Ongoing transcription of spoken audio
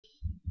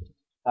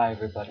Hi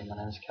everybody, my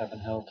name is Kevin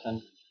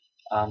Hilton.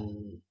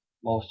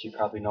 Most of you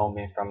probably know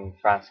me from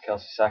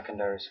Kelsey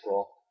Secondary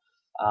School.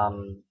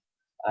 Um,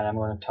 and I'm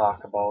going to talk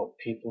about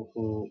people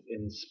who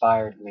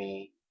inspired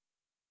me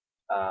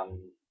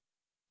um,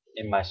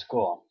 in my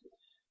school.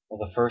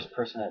 Well, the first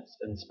person that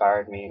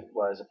inspired me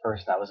was a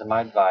person that was in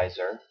my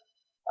advisor.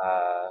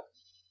 I'm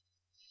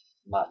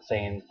not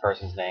saying the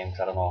person's name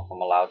because I don't know if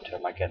I'm allowed to. I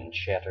might get in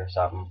shit or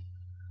something.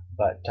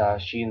 But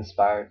she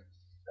inspired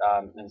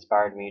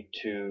me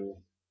to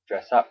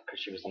dress up because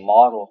she was a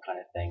model kind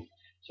of thing.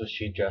 So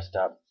she dressed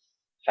up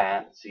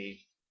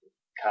fancy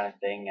kind of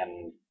thing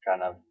and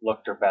kind of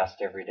looked her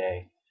best every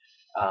day.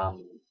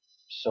 Um,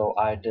 so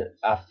I did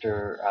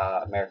after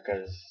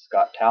America's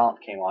Got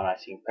Talent came on. I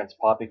seen Prince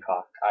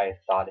Poppycock. I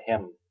thought of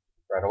him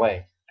right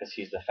away because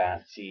he's the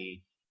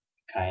fancy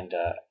kind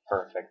of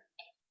perfect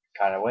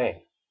kind of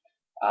way.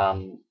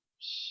 Um,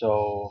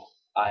 so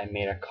I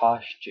made a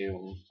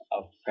costume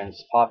of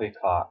Prince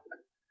Poppycock,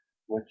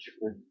 which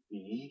would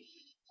be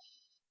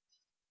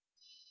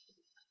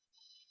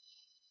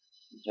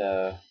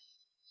the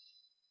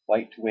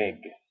white wig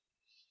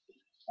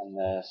and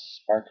the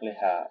sparkly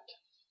hat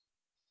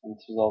and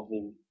with all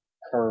the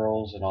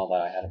curls and all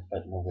that I had to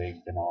put in the wig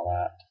and all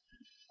that.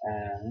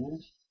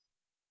 And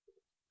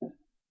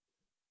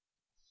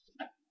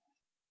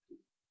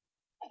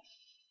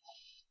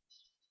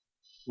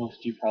most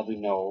of you probably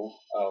know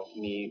of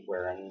me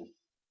wearing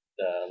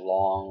the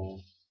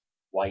long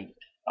white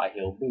high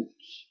heel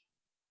boots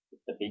with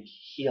the big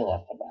heel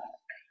at the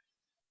back.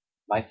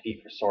 My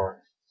feet were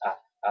sore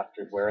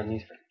after wearing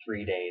these for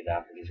 3 days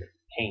after these are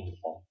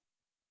painful.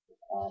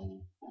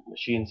 Um,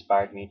 she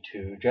inspired me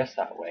to dress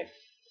that way.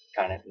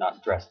 Kind of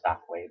not dress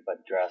that way,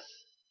 but dress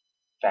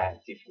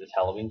fancy for this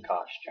Halloween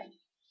costume.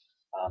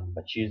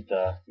 But she's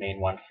the main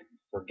one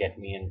for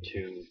getting me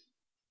into,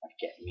 not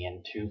getting me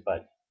into,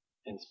 but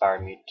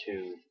inspired me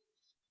to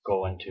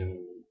go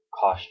into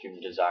costume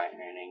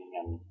designing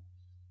and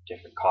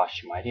different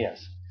costume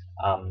ideas.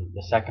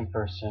 The second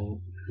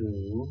person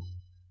who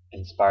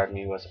inspired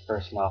me was a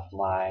person off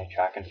my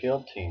track and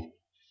field team.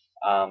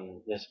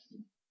 This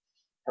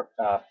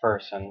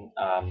person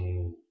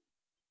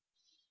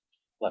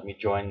let me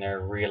join their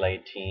relay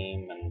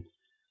team and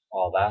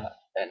all that,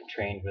 and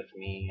trained with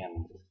me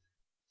and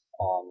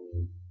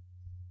um,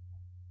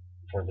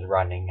 for the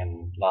running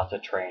and lots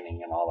of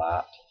training and all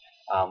that.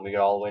 We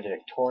got all the way to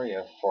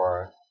Victoria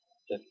for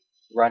the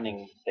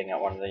running thing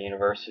at one of the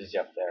universities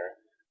up there,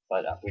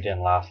 but we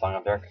didn't last long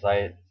up there because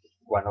I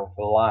went over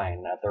the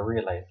line at the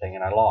relay thing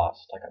and I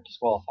lost. I got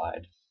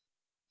disqualified,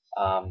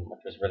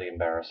 which was really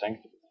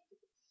embarrassing.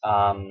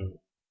 Um,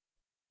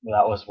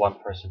 that was one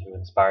person who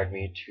inspired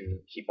me to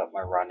keep up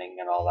my running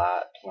and all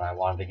that when I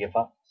wanted to give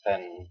up,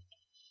 and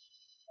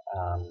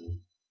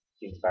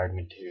he inspired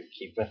me to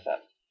keep with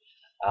it.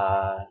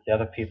 The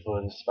other people who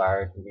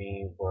inspired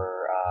me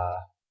were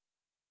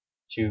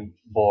two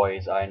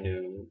boys I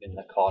knew in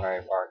the culinary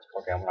arts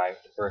program when I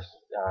first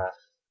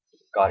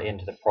got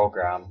into the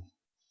program.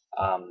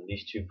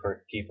 These two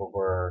people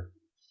were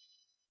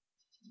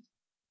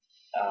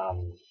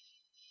um,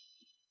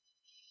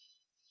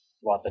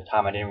 well, at the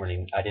time I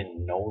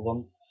didn't know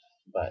them,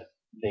 but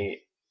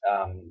they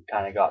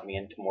kind of got me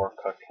into more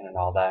cooking and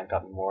all that, and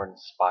got me more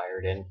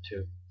inspired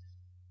into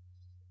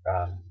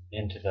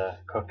the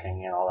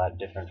cooking and all that,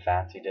 different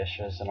fancy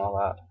dishes and all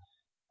that.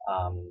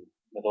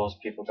 But those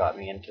people got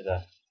me into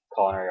the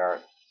culinary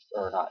arts,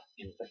 or not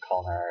into the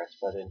culinary arts,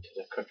 but into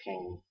the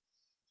cooking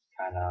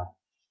kind of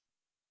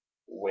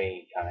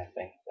way kind of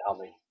thing. How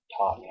they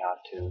taught me how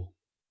to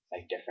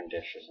make different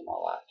dishes and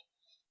all that.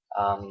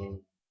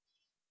 Um,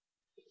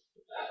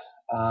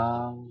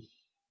 I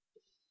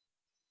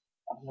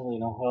don't really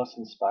know who else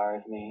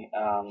inspired me.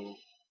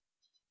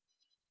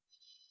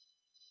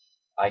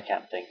 I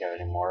can't think of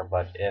it anymore,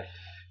 but if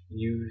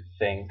you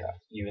think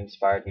you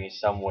inspired me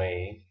some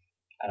way,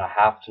 and I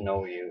have to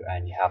know you,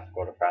 and you have to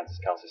go to Francis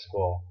Kelsey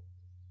School,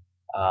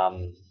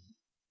 um,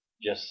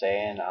 just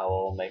saying, I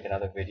will make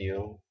another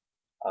video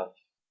of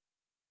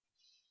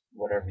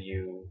whatever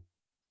you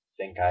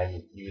think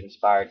you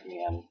inspired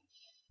me in.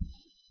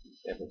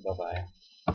 Yeah, bye bye.